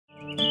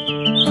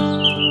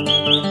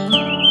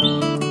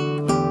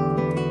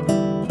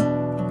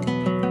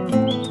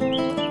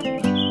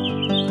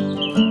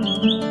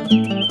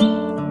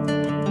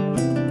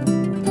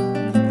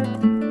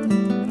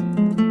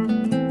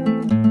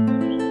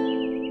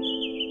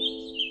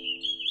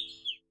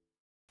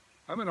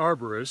I'm an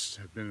arborist.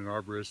 I've been an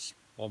arborist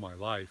all my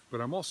life, but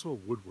I'm also a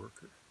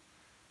woodworker.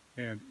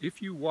 And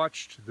if you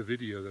watched the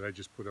video that I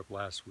just put up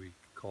last week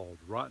called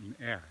Rotten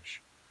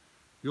Ash,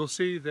 you'll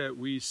see that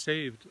we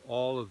saved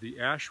all of the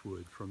ash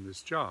wood from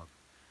this job.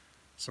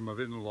 Some of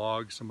it in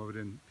logs, some of it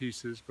in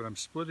pieces, but I'm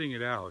splitting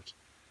it out.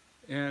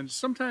 And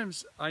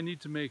sometimes I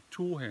need to make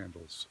tool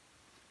handles.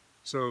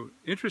 So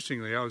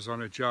interestingly, I was on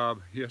a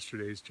job,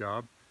 yesterday's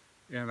job,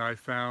 and I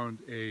found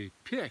a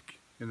pick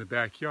in the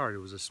backyard. It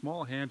was a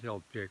small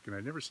handheld pick, and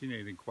I'd never seen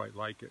anything quite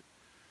like it.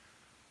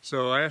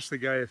 So I asked the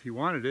guy if he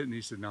wanted it, and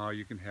he said, no,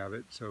 you can have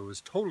it. So it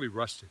was totally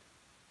rusted.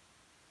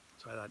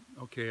 So I thought,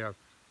 okay, I'm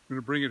going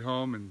to bring it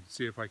home and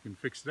see if I can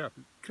fix it up.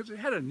 Because it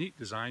had a neat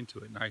design to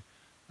it, and I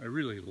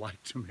really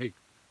like to make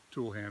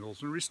tool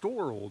handles and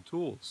restore old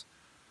tools.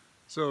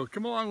 So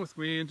come along with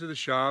me into the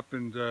shop,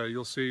 and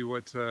you'll see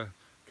what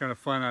kind of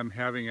fun I'm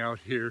having out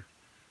here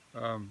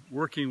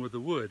working with the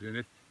wood.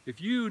 And if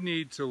you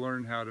need to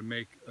learn how to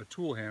make a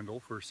tool handle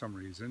for some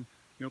reason,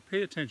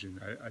 pay attention.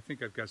 I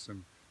think I've got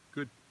some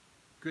good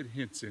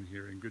hints in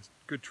here and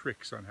good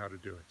tricks on how to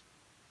do it.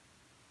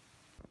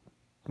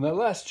 And that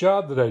last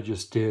job that I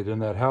just did in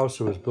that house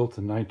that was built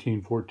in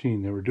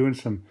 1914, they were doing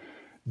some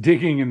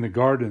digging in the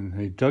garden.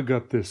 They dug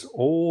up this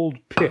old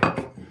pick.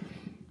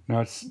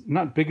 Now it's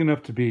not big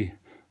enough to be,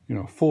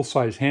 a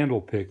full-size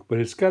handle pick, but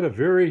it's got a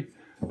very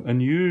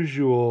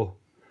unusual,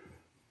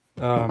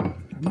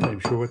 I'm not even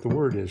sure what the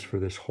word is for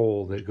this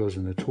hole that goes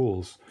in the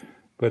tools,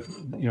 but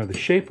the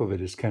shape of it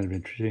is kind of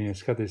interesting.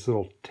 It's got this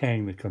little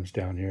tang that comes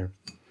down here.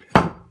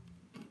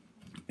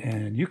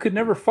 And you could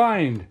never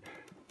find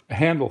a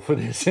handle for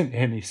this in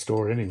any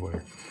store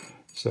anywhere.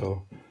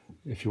 So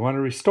if you want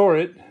to restore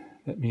it,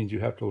 that means you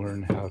have to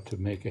learn how to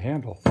make a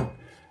handle.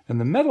 And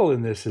the metal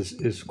in this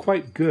is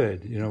quite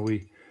good.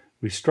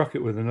 We struck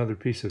it with another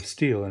piece of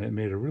steel, and it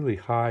made a really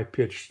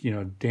high-pitched,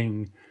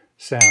 ding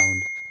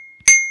sound.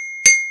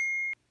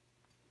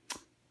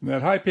 And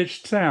that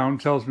high-pitched sound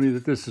tells me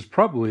that this is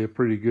probably a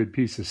pretty good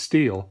piece of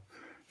steel.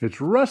 It's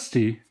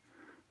rusty,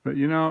 but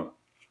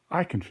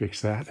I can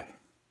fix that.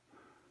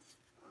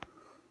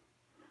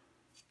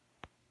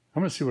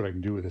 I'm going to see what I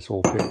can do with this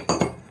old pick.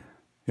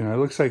 It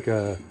looks like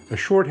a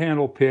short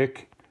handle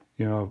pick,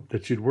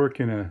 that you'd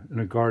work in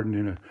a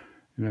garden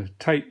in a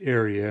tight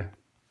area.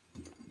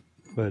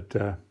 But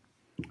I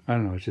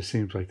don't know, it just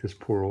seems like this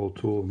poor old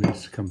tool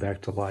needs to come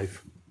back to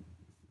life.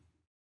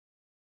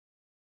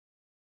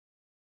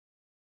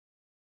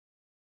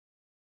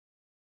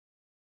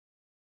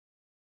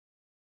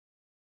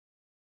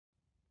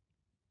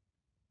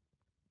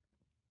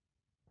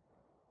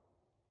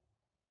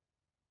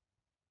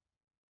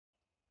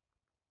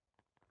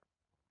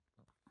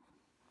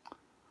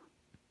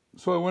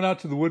 So I went out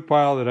to the wood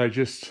pile that I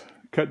just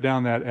cut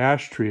down that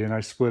ash tree, and I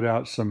split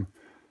out some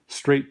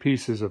straight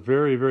pieces of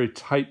very, very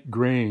tight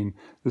grain.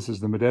 This is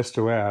the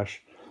Modesto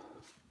ash.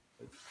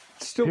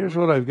 Here's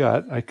what I've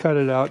got. I cut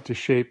it out to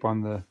shape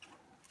on the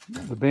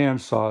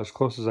bandsaw as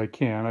close as I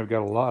can. I've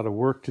got a lot of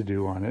work to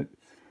do on it,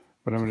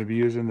 but I'm going to be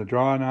using the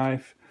draw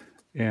knife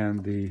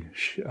and the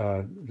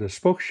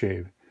spoke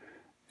shave,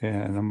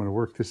 and I'm going to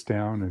work this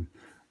down and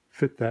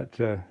fit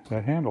that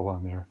handle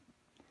on there.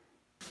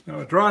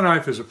 Now, a draw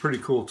knife is a pretty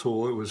cool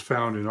tool. It was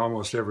found in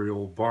almost every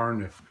old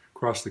barn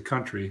across the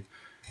country,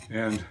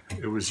 and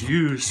it was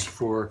used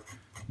for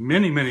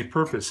many, many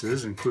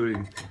purposes,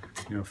 including,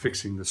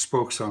 fixing the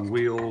spokes on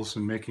wheels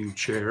and making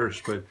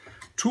chairs. But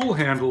tool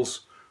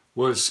handles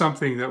was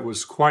something that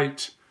was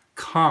quite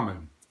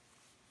common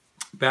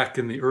back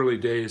in the early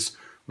days.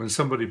 When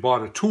somebody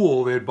bought a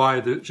tool, they'd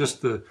buy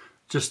just the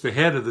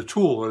head of the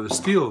tool or the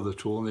steel of the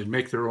tool, and they'd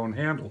make their own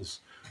handles.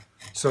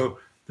 So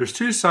there's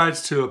two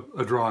sides to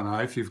a draw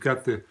knife. You've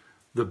got the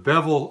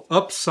bevel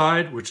up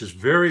side, which is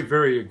very,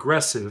 very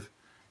aggressive.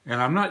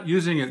 And I'm not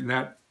using it in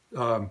that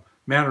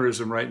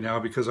mannerism right now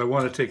because I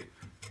want to take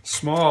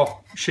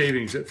small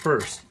shavings at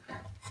first.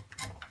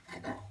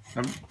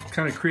 I'm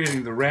kind of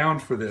creating the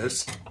round for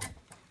this.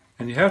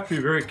 And you have to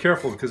be very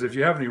careful because if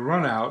you have any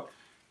run out,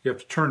 you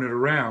have to turn it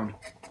around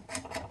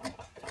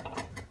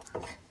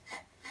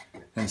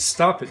and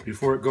stop it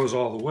before it goes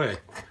all the way.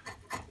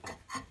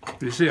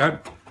 But you see,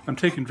 I'm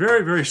taking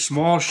very, very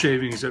small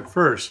shavings at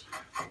first.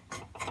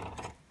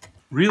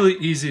 Really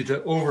easy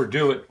to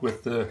overdo it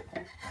with the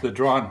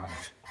draw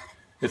knife.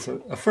 It's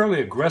a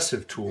fairly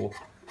aggressive tool,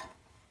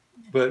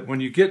 but when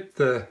you get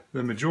the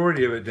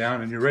majority of it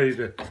down and you're ready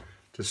to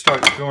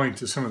start going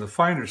to some of the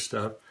finer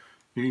stuff,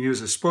 you can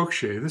use a spoke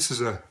shave. This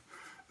is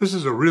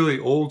a really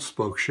old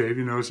spoke shave.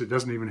 You notice it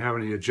doesn't even have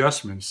any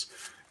adjustments.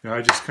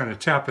 I just kind of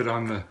tap it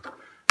on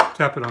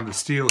the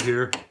steel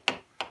here,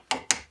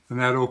 and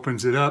that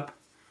opens it up.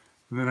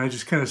 And then I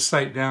just kind of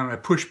sight down and I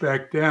push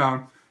back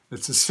down.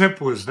 It's as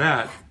simple as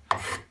that.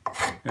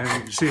 And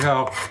you can see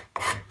how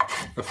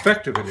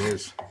effective it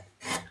is.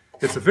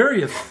 It's a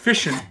very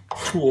efficient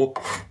tool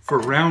for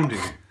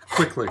rounding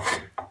quickly.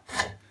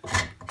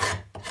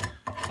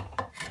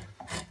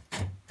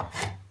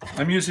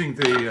 I'm using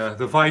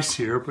the vise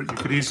here, but you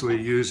could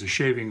easily use a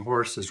shaving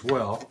horse as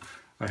well.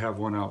 I have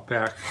one out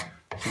back.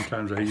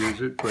 Sometimes I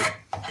use it, but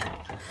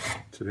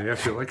today I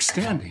feel like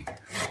standing.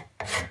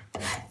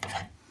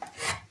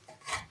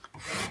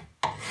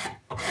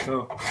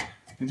 So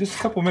in just a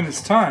couple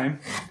minutes time,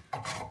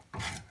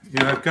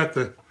 I've got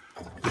the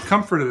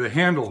comfort of the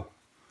handle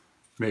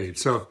made.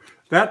 So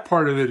that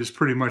part of it is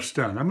pretty much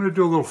done. I'm going to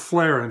do a little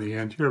flare in the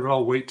end here, but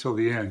I'll wait till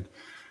the end.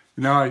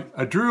 Now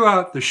I drew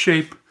out the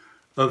shape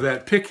of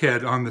that pick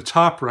head on the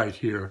top right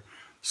here.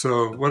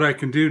 So what I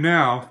can do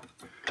now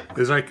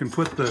is I can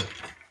put the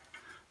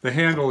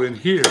handle in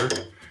here,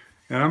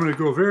 and I'm going to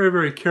go very,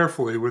 very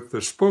carefully with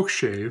the spoke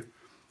shave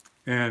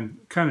and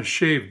kind of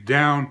shave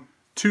down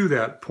to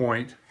that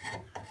point.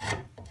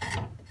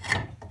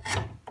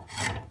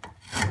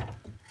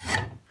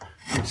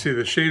 You can see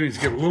the shavings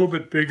get a little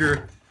bit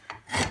bigger.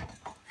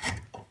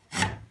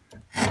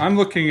 I'm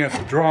looking at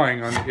the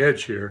drawing on the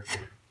edge here,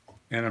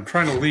 and I'm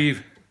trying to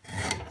leave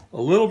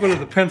a little bit of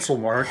the pencil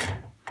mark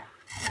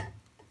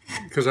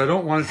because I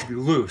don't want it to be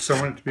loose. I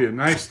want it to be a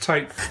nice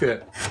tight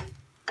fit.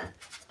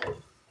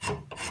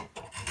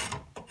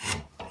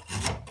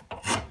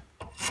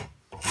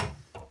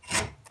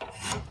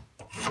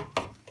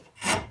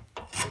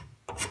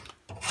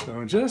 So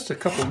in just a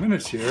couple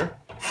minutes here,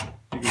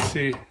 you can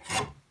see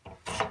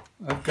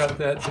I've got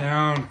that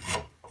down,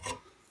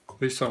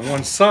 at least on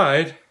one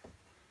side,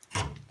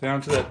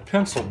 down to that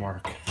pencil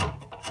mark.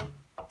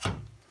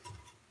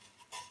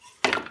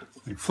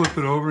 And flip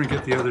it over and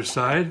get the other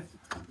side.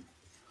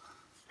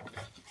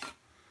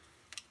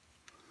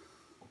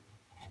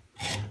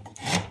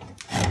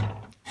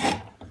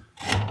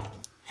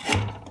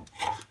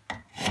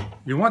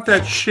 You want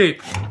that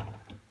shape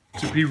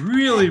to be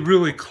really,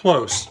 really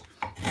close.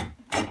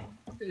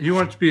 You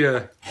want it to be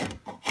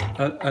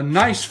a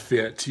nice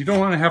fit. You don't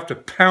want to have to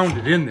pound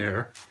it in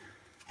there.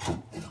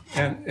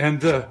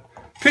 And the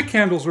pick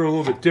handles are a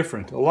little bit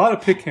different. A lot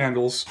of pick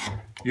handles,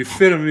 you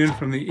fit them in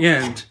from the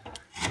end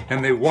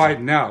and they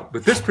widen out.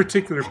 But this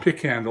particular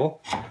pick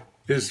handle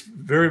is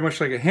very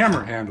much like a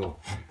hammer handle.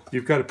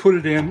 You've got to put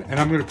it in, and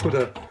I'm going to put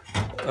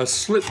a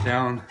slit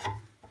down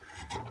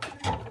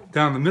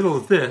the middle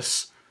of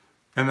this,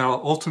 and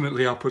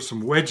ultimately I'll put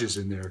some wedges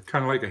in there,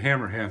 kind of like a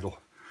hammer handle.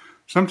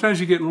 Sometimes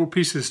you get little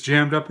pieces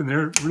jammed up in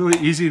there, really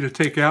easy to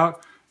take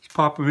out. Just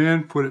pop them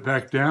in, put it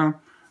back down,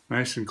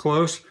 nice and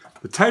close.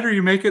 The tighter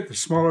you make it, the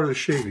smaller the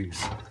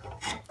shavings.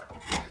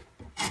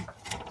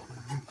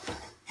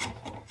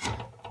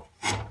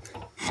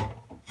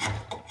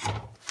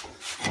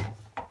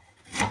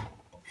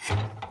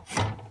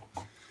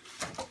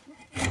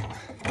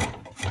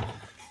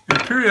 And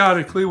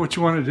periodically, what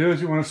you want to do is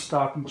you want to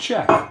stop and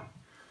check.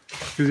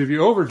 Because if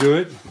you overdo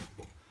it,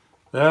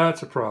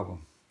 that's a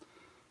problem.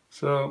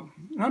 So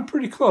I'm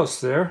pretty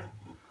close there.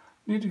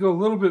 Need to go a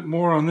little bit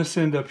more on this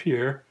end up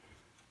here.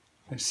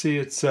 I see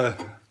it's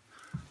I'm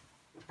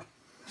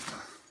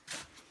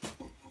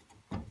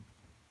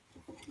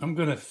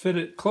going to fit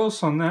it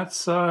close on that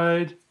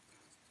side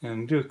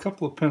and do a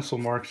couple of pencil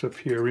marks up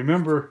here.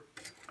 Remember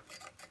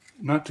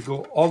not to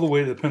go all the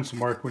way to the pencil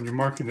mark when you're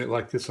marking it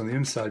like this on the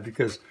inside,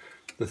 because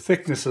the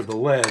thickness of the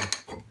lead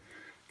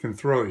can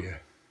throw you.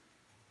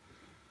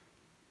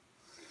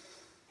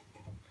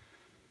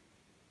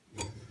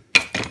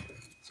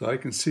 So I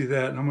can see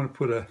that, and I'm going to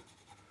put a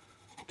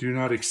do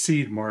not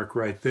exceed mark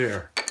right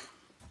there.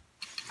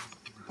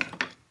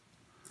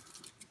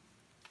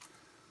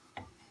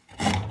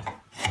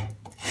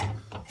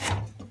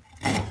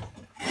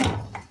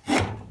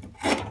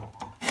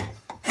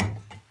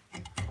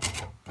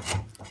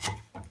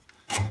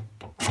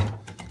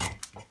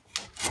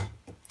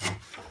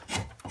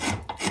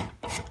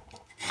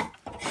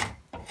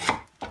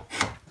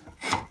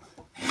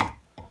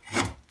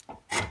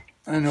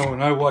 I know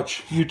when I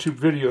watch YouTube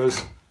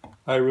videos,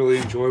 I really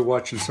enjoy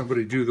watching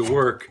somebody do the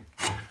work.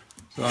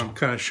 So I'm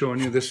kind of showing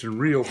you this in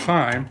real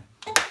time,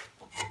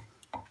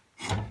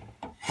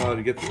 how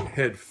to get the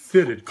head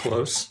fitted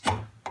close.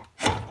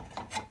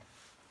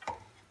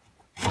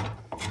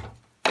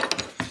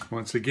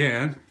 Once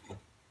again,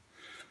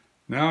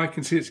 now I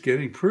can see it's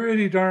getting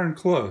pretty darn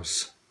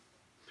close.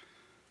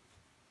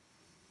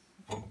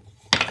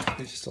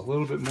 Just a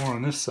little bit more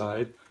on this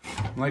side.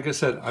 And like I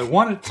said, I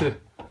want it to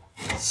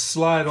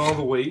slide all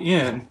the way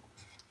in,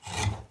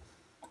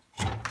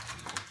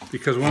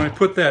 because when I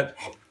put that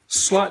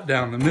slot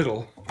down the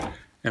middle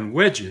and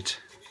wedge it,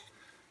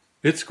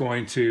 it's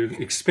going to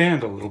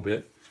expand a little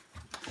bit.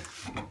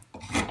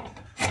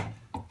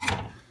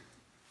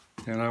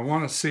 And I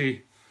want to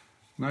see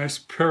nice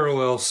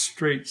parallel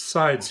straight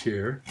sides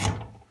here.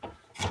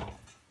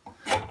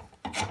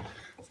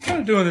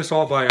 Kind of doing this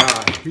all by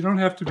eye. You don't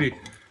have to be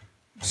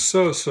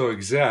so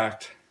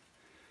exact.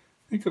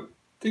 Think of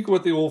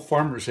what the old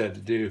farmers had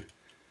to do.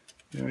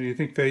 You know, you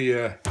think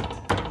they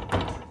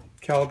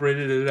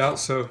calibrated it out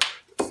so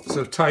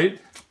tight?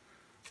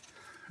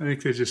 I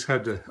think they just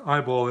had to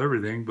eyeball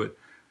everything. But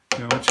you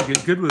know, once you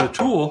get good with a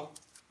tool,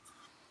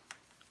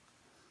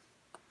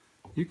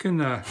 you can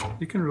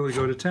really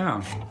go to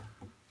town.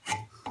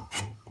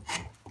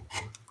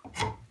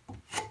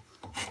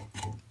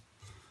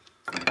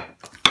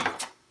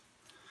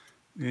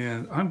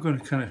 And I'm going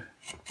to kind of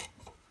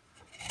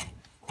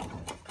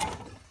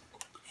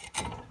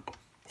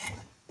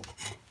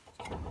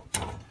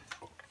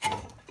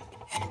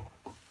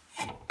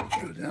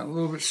go down a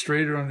little bit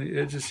straighter on the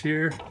edges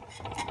here.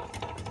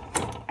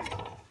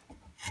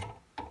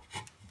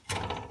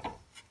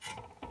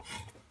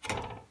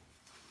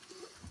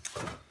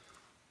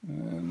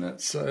 And that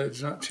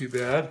side's not too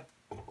bad.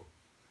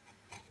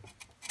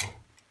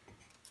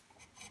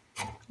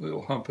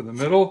 Little hump in the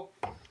middle.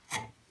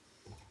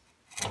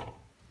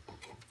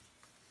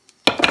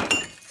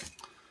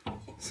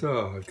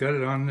 So I've got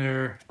it on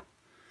there,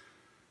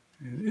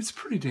 and it's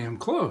pretty damn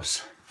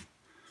close.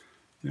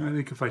 You know, I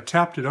think if I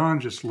tapped it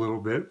on just a little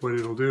bit, what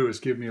it'll do is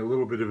give me a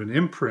little bit of an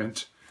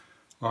imprint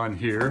on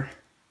here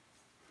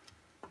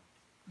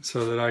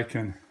so that I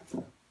can,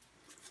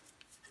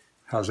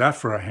 how's that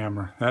for a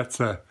hammer? That's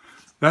a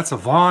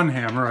Vaughn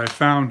hammer I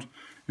found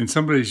in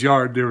somebody's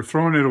yard. They were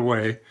throwing it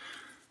away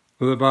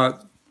with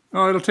about,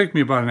 oh, it'll take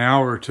me about an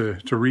hour to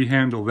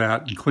rehandle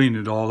that and clean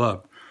it all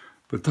up.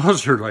 But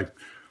those are like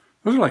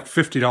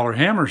 $50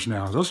 hammers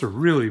now. Those are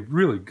really,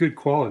 really good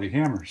quality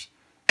hammers.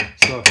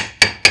 So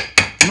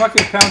I'm not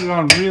going to pound it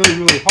on really,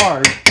 really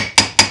hard.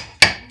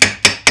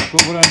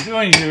 But what I'm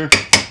doing here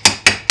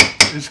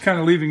is kind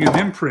of leaving an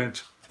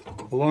imprint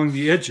along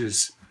the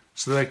edges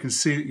so that I can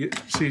see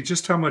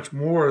just how much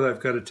more that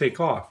I've got to take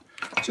off.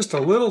 Just a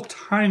little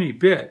tiny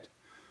bit.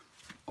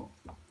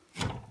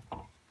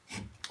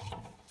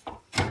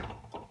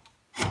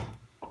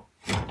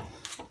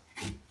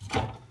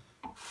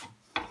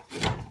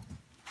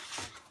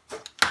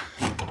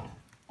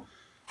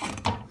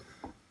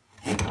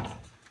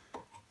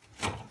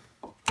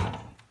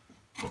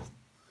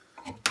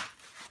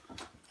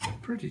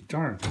 Pretty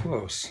darn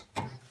close.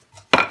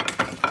 And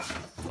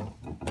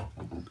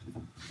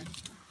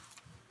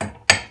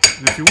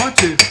if you want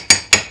to,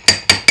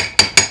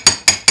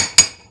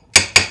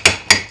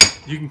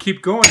 you can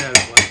keep going at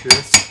it like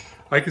this.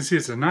 I can see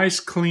it's a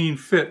nice clean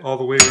fit all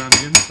the way around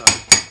the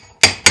inside.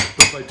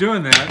 But by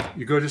doing that,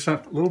 you go just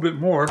a little bit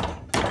more,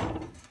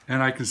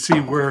 and I can see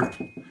where it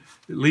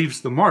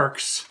leaves the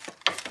marks.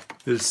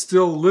 It's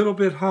still a little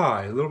bit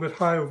high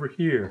over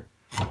here.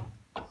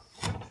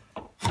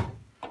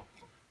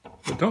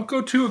 But don't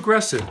go too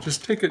aggressive.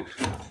 Just take it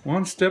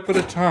one step at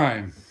a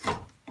time.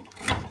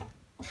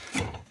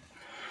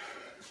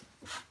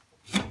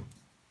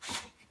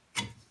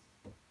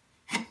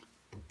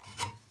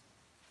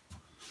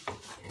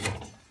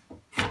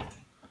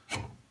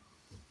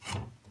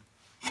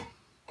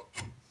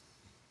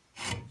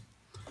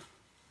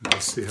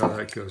 Let's see how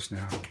that goes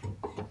now.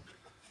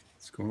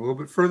 Let's go a little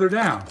bit further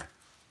down.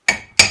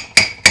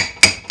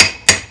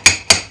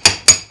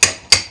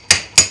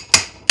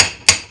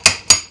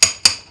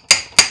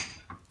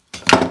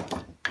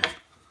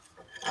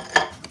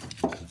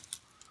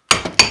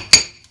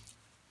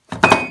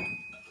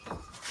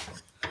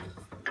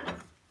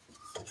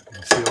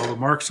 See all the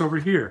marks over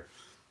here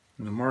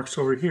and the marks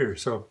over here.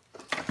 So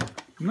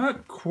I'm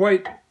not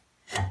quite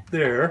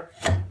there,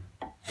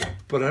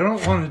 but I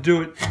don't want to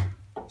do it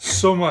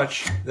so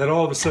much that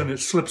all of a sudden it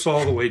slips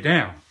all the way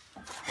down.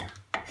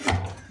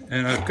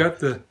 And I've got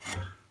the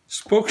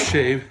spoke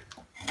shave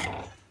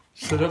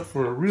set up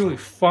for a really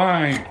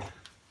fine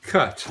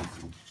cut.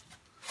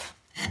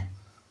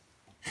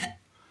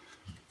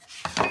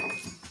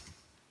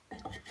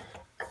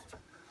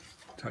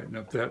 Tighten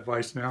up that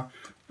vise now.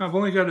 I've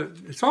only got it,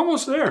 it's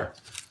almost there.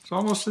 It's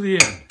almost to the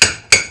end.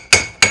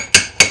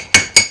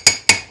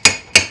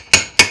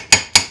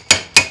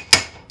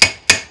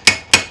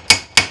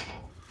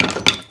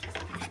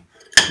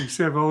 You can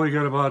see I've only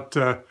got about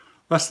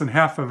less than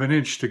half of an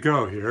inch to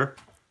go here.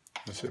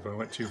 Let's see if I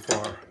went too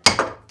far.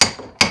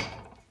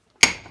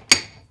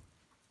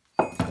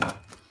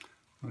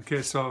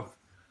 Okay, so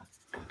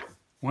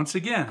once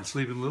again, it's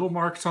leaving little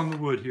marks on the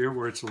wood here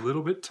where it's a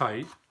little bit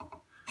tight.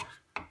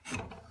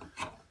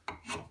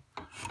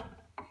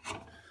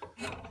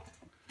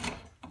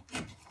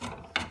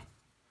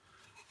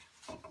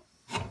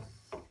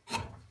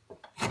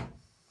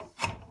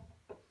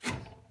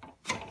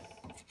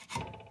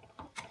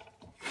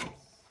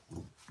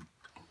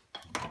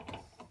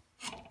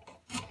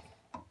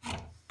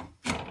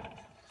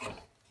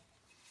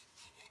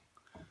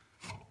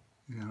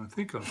 Yeah, I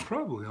think I'm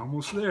probably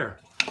almost there.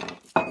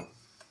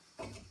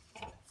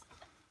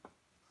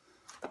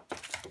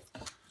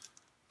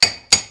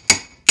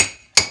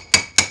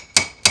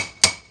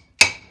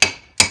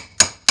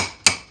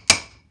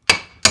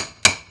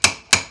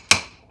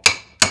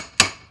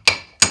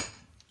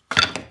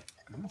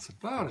 That's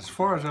about as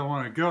far as I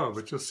want to go,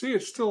 but you'll see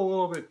it's still a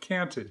little bit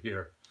canted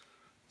here.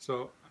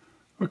 So,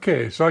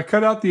 okay, so I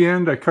cut out the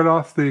end, I cut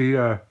off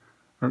the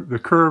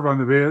curve on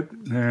the bit,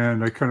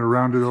 and I kind of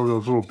rounded over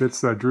those little bits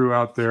that I drew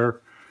out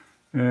there.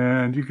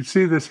 And you can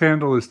see this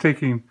handle is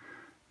taking,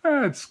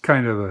 it's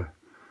kind of a,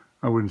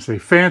 I wouldn't say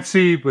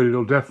fancy, but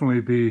it'll definitely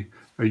be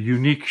a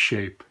unique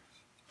shape.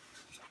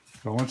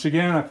 So once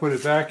again, I put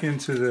it back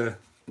into the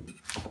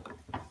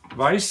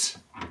vise,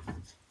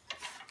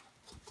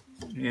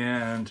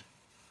 and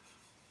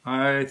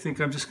I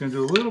think I'm just going to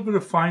do a little bit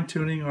of fine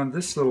tuning on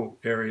this little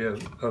area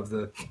of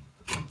the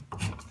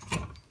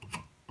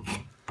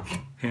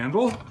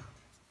handle.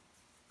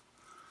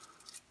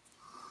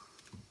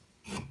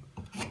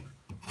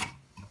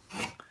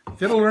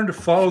 You got to learn to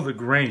follow the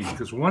grain,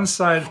 because one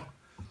side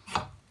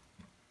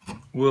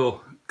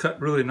will cut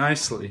really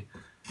nicely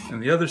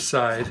and the other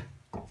side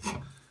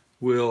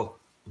will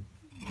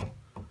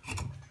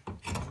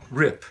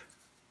rip.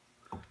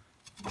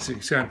 So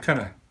you see I'm kind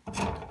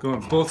of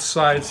going both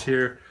sides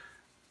here.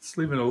 It's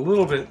leaving a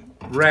little bit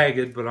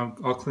ragged, but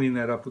I'll clean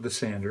that up with a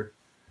sander.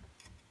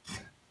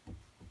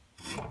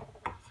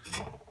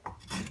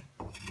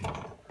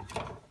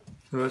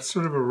 So that's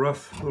sort of a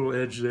rough little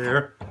edge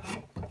there.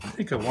 I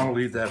think I want to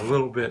leave that a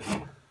little bit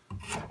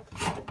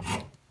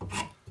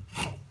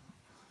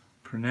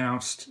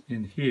pronounced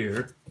in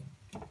here.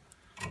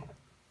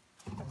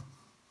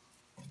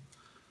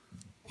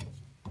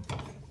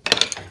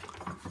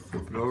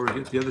 Flip it over,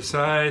 get the other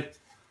side.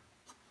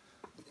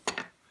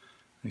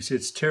 You see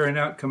it's tearing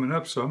out coming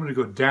up, so I'm going to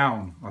go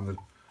down on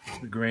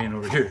the grain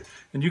over here.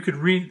 And you could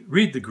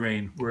read the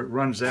grain where it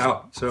runs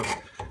out. So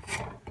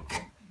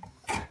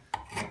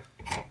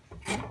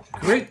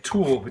great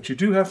tool, but you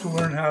do have to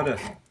learn how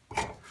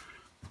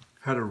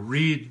to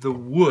read the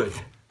wood.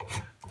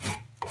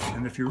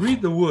 And if you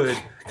read the wood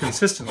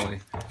consistently,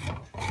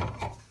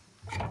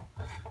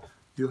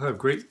 you'll have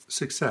great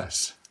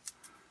success.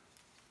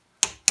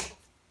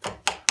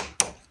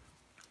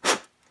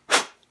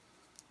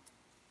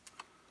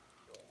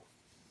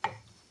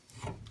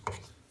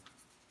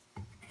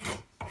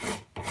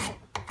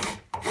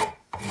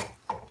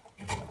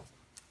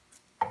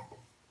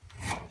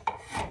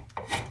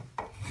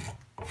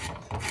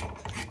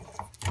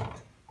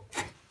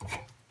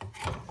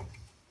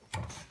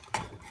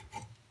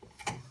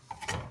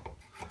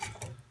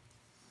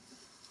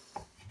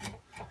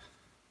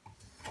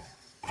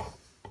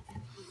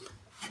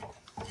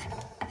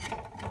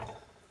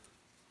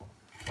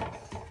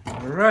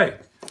 All right,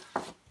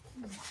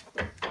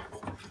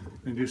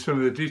 and do some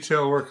of the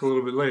detail work a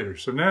little bit later.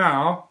 So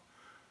now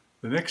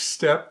the next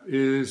step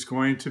is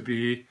going to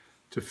be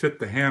to fit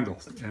the handle.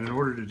 And in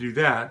order to do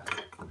that,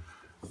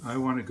 I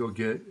want to go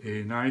get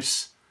a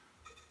nice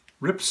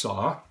rip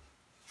saw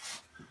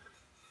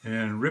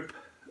and rip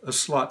a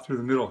slot through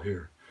the middle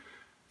here.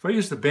 If I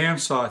use the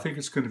bandsaw, I think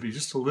it's going to be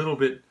just a little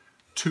bit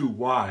too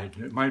wide.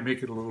 It might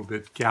make it a little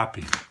bit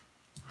gappy.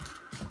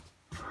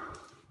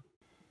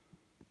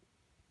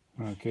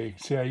 Okay,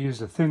 see I used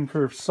a thin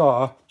curved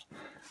saw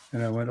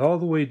and I went all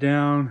the way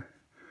down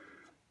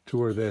to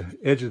where the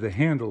edge of the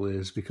handle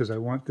is because I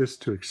want this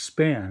to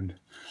expand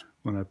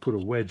when I put a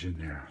wedge in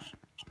there.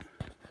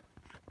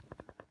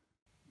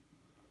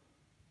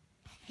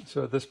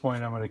 So at this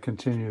point I'm going to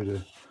continue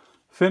to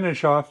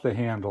finish off the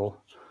handle,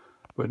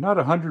 but not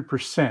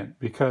 100%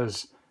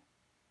 because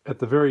at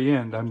the very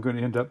end I'm going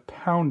to end up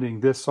pounding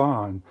this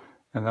on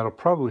and that'll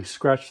probably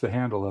scratch the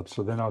handle up,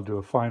 so then I'll do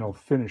a final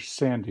finish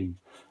sanding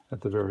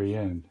at the very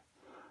end.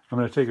 I'm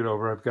going to take it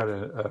over. I've got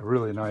a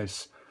really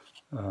nice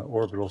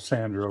orbital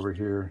sander over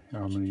here.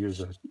 I'm going to use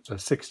a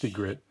 60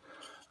 grit.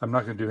 I'm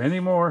not going to do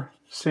any more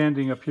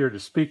sanding up here to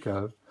speak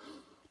of,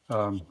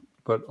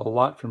 but a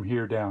lot from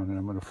here down, and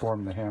I'm going to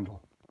form the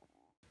handle.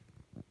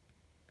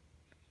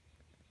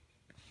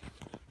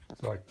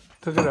 So I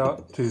took it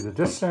out to the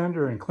disc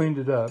sander and cleaned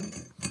it up.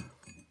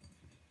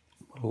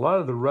 A lot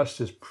of the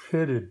rust is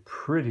pitted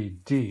pretty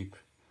deep.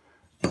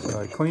 So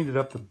I cleaned it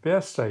up the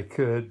best I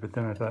could, but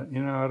then I thought,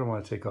 you know, I don't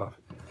want to take off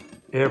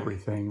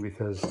everything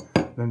because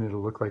then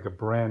it'll look like a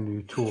brand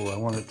new tool. I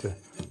want it to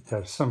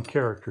have some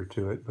character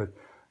to it, but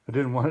I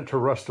didn't want it to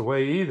rust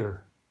away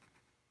either.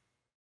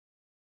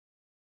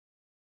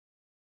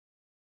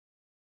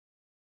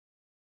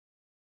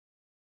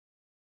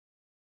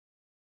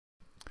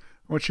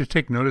 I want you to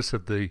take notice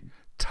of the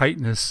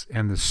tightness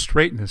and the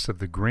straightness of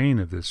the grain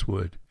of this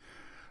wood.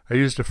 I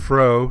used a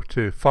froe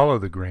to follow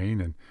the grain,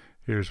 and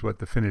here's what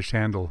the finished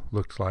handle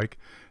looks like.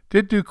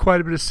 Did do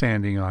quite a bit of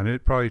sanding on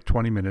it, probably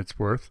 20 minutes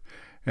worth.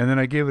 And then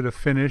I gave it a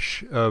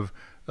finish of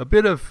a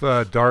bit of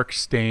dark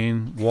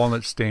stain,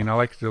 walnut stain. I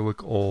like it to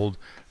look old.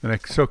 Then I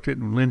soaked it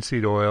in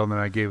linseed oil, and then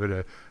I gave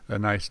it a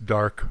nice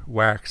dark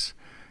wax.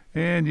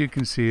 And you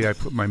can see I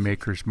put my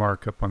maker's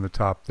mark up on the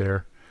top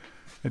there.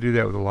 I do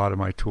that with a lot of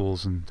my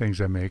tools and things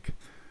I make.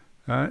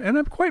 And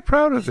I'm quite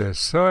proud of this.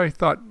 So I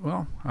thought,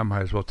 well, I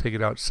might as well take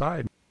it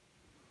outside.